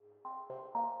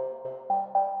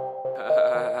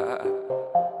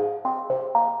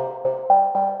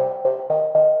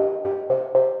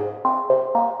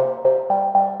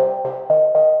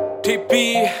TP.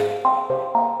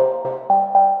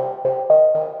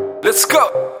 Let's go.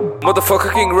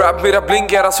 Motherfucker king rap मेरा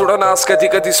blink यारा सोड़ा नास कदी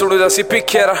कदी सुनो जासी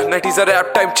पिक यारा 90s rap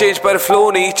time change पर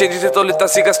flow नहीं change से तो लिता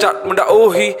सी का start मुंडा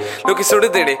ओही लोग सुन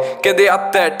देने कहते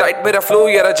आता है tight मेरा flow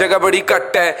यारा जगह बड़ी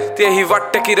कट है ते ही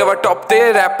वट की रवा top ते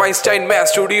rap Einstein मैं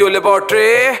studio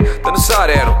laboratory तनु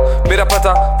सारे यारो मेरा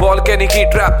पता volcanic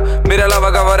heat rap मेरा लावा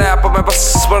गावा rap मैं बस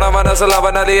बड़ा वाना सला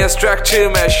बना ले structure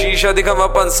मैं शीशा दिखावा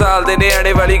 5 साल देने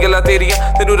आने वाली गला तेरियां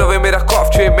तेनू रवे मेरा cough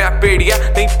छे मैं पेड़िया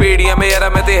नहीं पेड़िया में यारा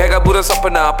मैं ते हैगा बुरा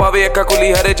सपना पावे अक्का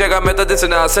कुली हरे जगह मैं तो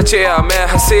दिसना सच्चेया मैं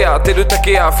हंसिया तेनू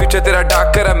तकिया फ्यूचर तेरा डाक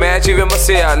करा मैं जीवे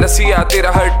मसिया लसिया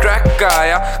तेरा हर ट्रैक का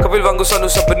आया कपिल वांगू सानू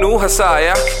सबनू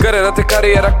हसाया कर रते कर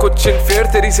यारा कुछ इन फिर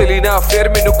तेरी सेलिना फिर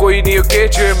मैनू कोई नहीं ओके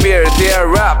जो मेरे ते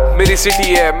रैप मेरी सिटी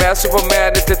है मैं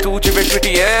सुपरमैन ते तू जिवे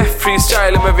ट्विटी है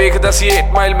फ्रीस्टाइल मैं वेखदा सी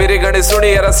 8 माइल मेरे गाने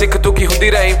सुने यारा सिख तू की हुंदी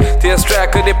राइम ते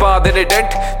ट्रैक ने पा देने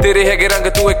डेंट तेरे हैगे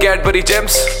रंग तू है कैडबरी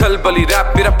जेम्स तलबली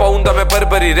रैप मेरा पाउंदा मैं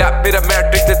बरबरी रैप मेरा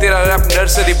मैट्रिक ते तेरा रैप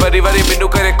नर्सरी बरी बरी मैनू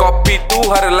करे कॉपी तू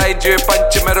हर लाइन जो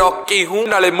पंच मैं रॉकी हूं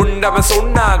नाले मुंडा मैं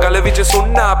सुनना गल विच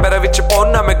सुनना पैर विच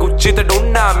पौना मैं गुच्ची ते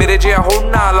ढूंढना मेरे जिहा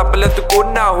होना लब ले तू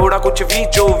कोना होना कुछ भी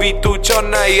जो भी तू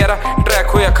चाहना यारा ट्रैक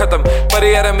होया खत्म पर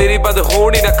यारा मेरी बद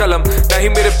होनी ना कलम नहीं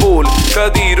मेरे बोल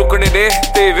कदी रुकने ने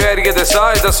ते वैरिये दे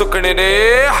साए दा सुकने ने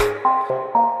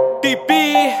टीपी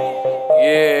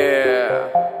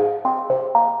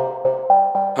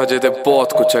हजे ते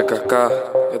बहुत कुछ है काका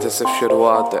ये तो सिर्फ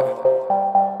शुरुआत है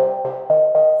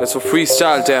It's a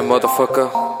freestyle jam, motherfucker.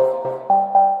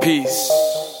 Peace.